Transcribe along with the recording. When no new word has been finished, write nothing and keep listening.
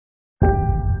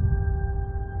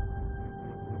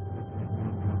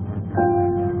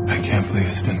believe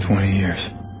it's been 20 years.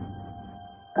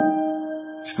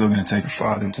 Still gonna take your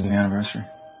father to the anniversary?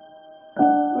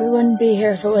 We wouldn't be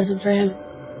here if it wasn't for him.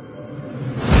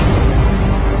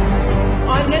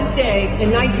 On this day in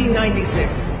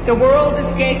 1996, the world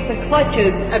escaped the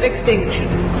clutches of extinction.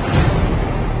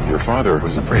 Your father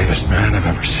was the bravest man I've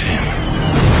ever seen.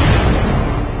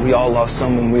 We all lost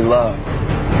someone we love.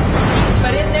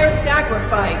 But in their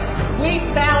sacrifice, we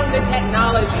found the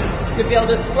technology to build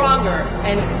a stronger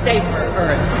and safer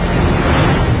Earth.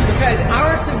 Because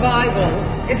our survival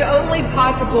is only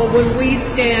possible when we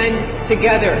stand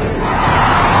together.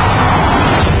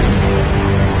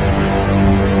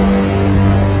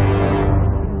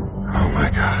 Oh my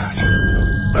God.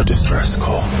 A distress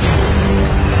call.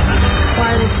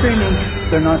 Why are they screaming?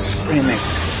 They're not screaming.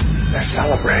 They're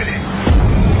celebrating.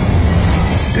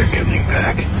 They're coming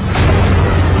back.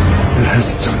 It has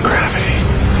its own gravity.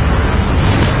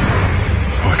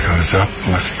 What goes up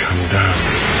must come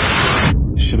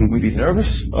down. Shouldn't we be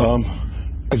nervous?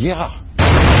 Yeah.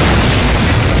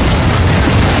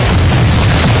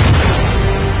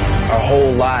 Our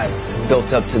whole lives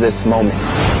built up to this moment.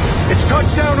 It's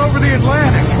touchdown over the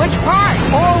Atlantic. Which part?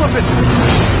 All of it.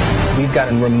 We've got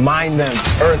to remind them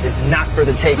Earth is not for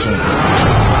the taking.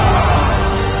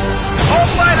 All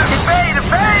fighters, evade,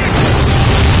 evade!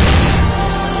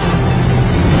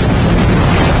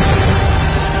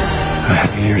 I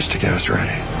had years to get us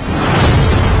ready.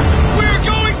 We're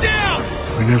going down!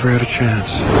 We never had a chance.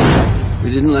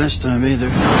 We didn't last time either.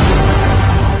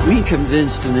 We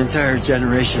convinced an entire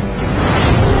generation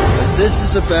that this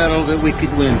is a battle that we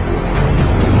could win.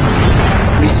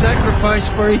 We sacrifice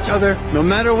for each other no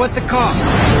matter what the cost.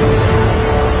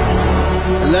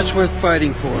 And that's worth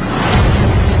fighting for.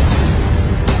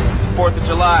 It's 4th of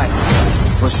July,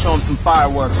 so let's show them some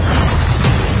fireworks.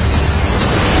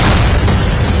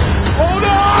 Hold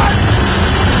on!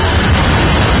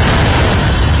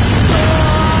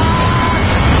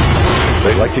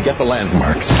 They like to get the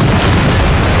landmarks.